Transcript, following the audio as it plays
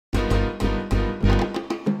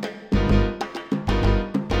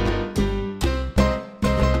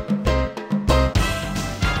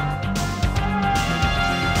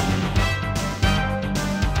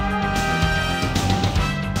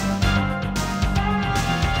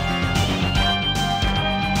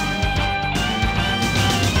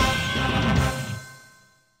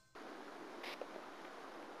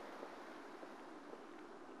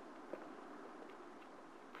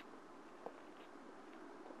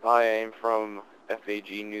Hi, I'm from FAG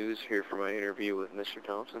News, here for my interview with Mr.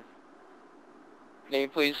 Thompson. Name,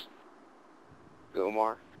 please.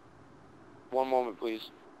 Gomar. One moment, please.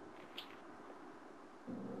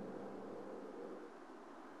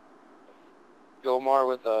 Gomar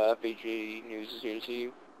with FAG News is here to see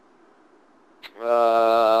you.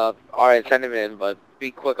 Alright, send him in, but be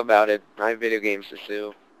quick about it. I have video games to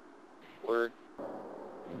sue. Word.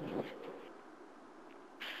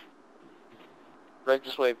 Right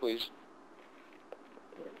this way, please.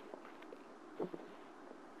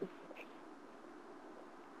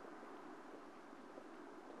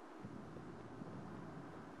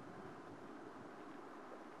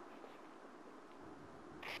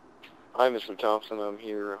 Hi, Mr. Thompson. I'm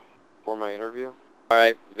here for my interview.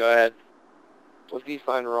 Alright, go ahead. What do you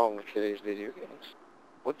find wrong with today's video games?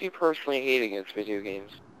 What do you personally hate against video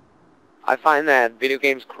games? I find that video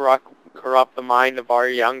games corrupt the mind of our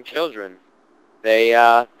young children. They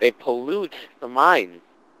pollute the mind.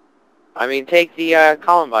 I mean, take the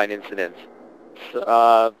Columbine incident.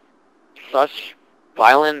 Such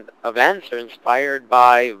violent events are inspired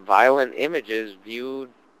by violent images viewed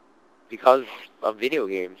because of video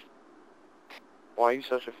games. Why are you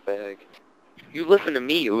such a fag? You listen to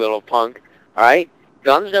me, you little punk, alright?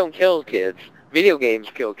 Guns don't kill kids. Video games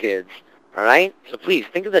kill kids, alright? So please,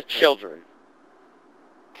 think of the children.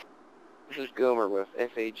 This is Gomer with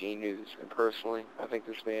FAG News, and personally, I think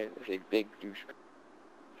this man is a big douche.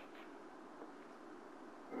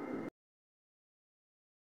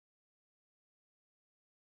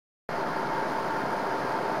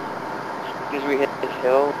 As we hit this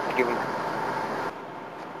hill, I give him...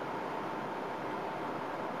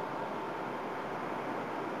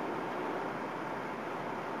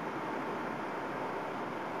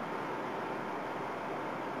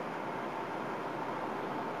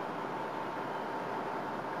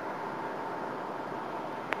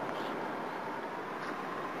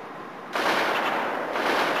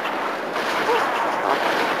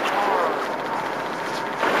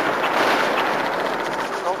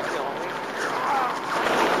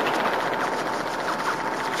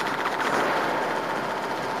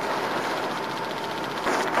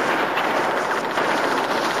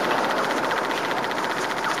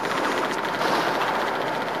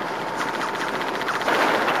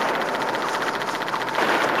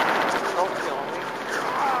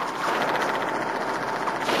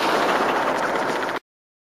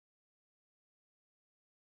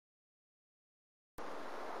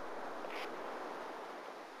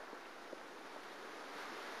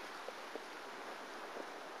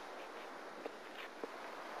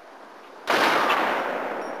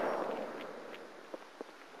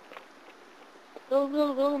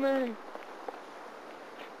 Go, man.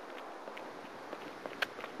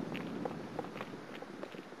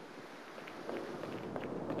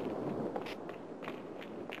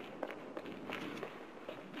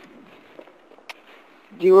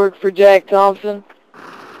 Do you work for Jack Thompson?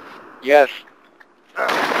 Yes.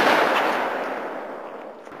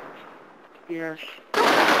 Yes.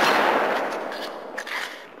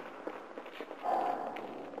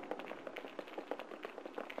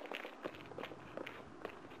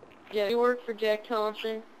 Yeah, you work for Jack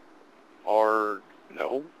Thompson? Or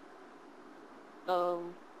no? Hello.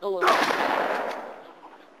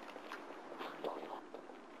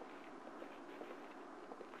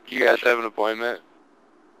 Do you guys have an appointment?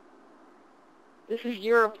 This is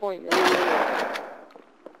your appointment.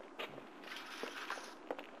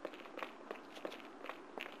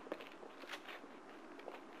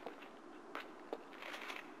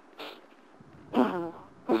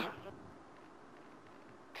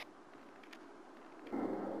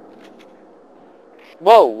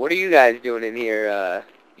 Whoa, what are you guys doing in here?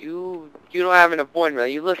 You don't have an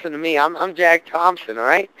appointment. You listen to me. I'm Jack Thompson,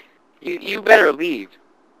 alright? You better leave.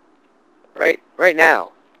 Right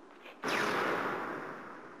now.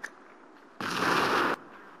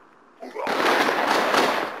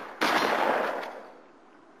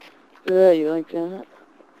 Yeah, you like that?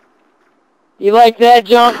 You like that,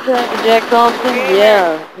 Jack Thompson? Gamers.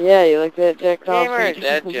 Yeah, you like that, Jack Thompson? Gamers.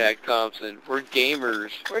 That's Jack Thompson. We're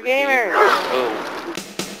gamers. We're gamers. Oh.